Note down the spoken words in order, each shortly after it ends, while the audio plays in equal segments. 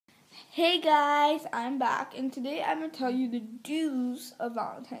Hey guys, I'm back, and today I'm going to tell you the do's of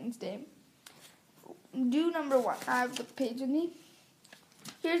Valentine's Day. Do number 1, I have the page with me.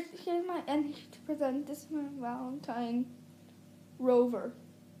 Here's my, and to present, this is my Valentine Rover.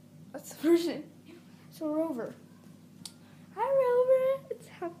 That's the version. So Rover. Hi Rover, it's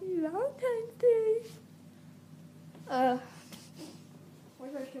happy Valentine's Day.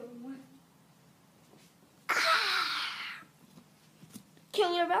 Where's our killing one?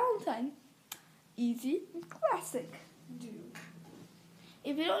 Kill your Valentine. Easy and classic. Do.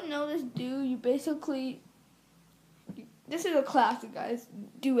 If you don't know this do, you basically, this is a classic, guys.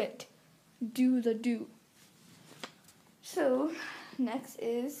 Do it. Do the do. So, next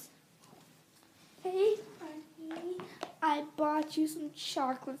is, hey honey, I bought you some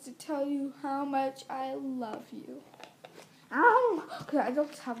chocolates to tell you how much I love you. Ow! Okay, I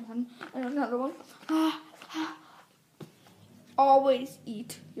don't have one. I have another one. Always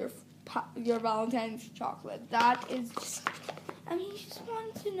eat your Valentine's chocolate. That is just, you just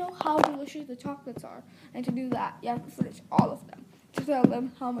want to know how delicious the chocolates are. And to do that, you have to finish all of them. To tell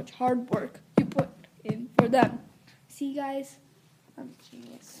them how much hard work you put in for them. See, guys? I'm a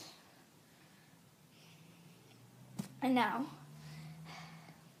genius. And now,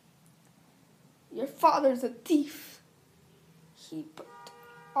 your father's a thief. He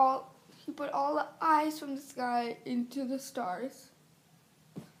put all the eyes from the sky into the stars.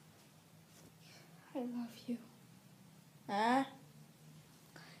 I love you. Huh?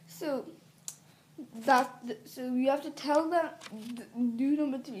 So you have to tell them. Do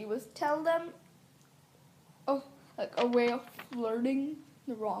number 3 was tell them, like a way of flirting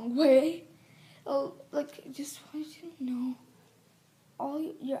the wrong way. Just want you to know,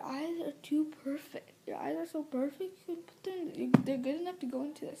 your eyes are too perfect. Your eyes are so perfect, you can put them, they're good enough to go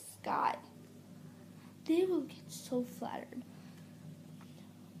into the sky. They will get so flattered.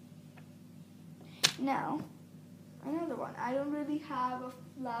 Now, another one. I don't really have a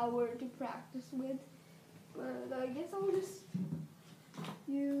flower to practice with, but I guess I'll just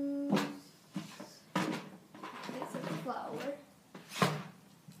use this flower.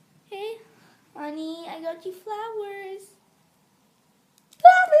 Hey, honey, I got you flowers.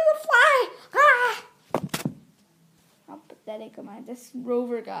 How pathetic am I? This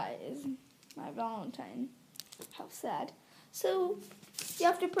Rover guy is my Valentine. How sad. So, you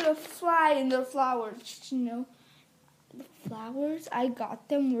have to put a fly in the flowers, you know. The flowers, I got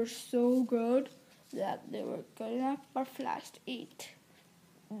them, were so good that they were good enough for flies to eat.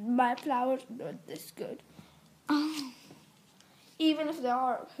 My flowers are this good. Even if they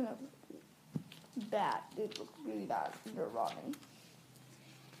are kind of bad, they look really bad. They're rotten.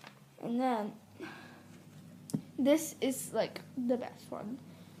 And then, this is like the best one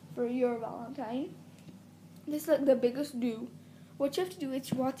for your Valentine. This is like the biggest do. What you have to do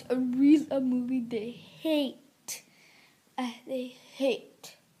is watch a movie they hate. They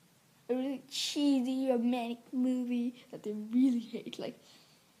hate. A really cheesy, romantic movie that they really hate. Like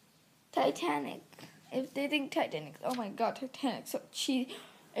Titanic. If they think Titanic, oh my god, Titanic's so cheesy.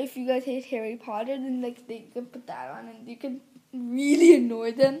 If you guys hate Harry Potter, then they can put that on and you can really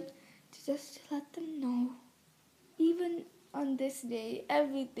annoy them. Just to let them know, even on this day,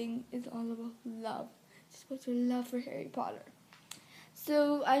 everything is all about love. Just about your love for Harry Potter.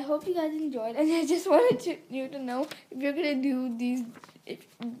 So I hope you guys enjoyed, and I just wanted you to know, if you're gonna do these,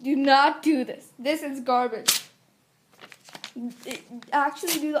 do not do this. This is garbage.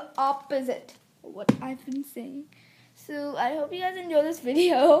 Actually, do the opposite of what I've been saying. So I hope you guys enjoyed this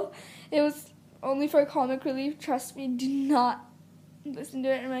video. It was only for comic relief. Trust me, do not listen to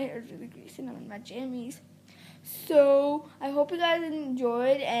it, and my hair is really greasy and I'm in my jammies. So I hope you guys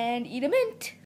enjoyed, and eat a mint.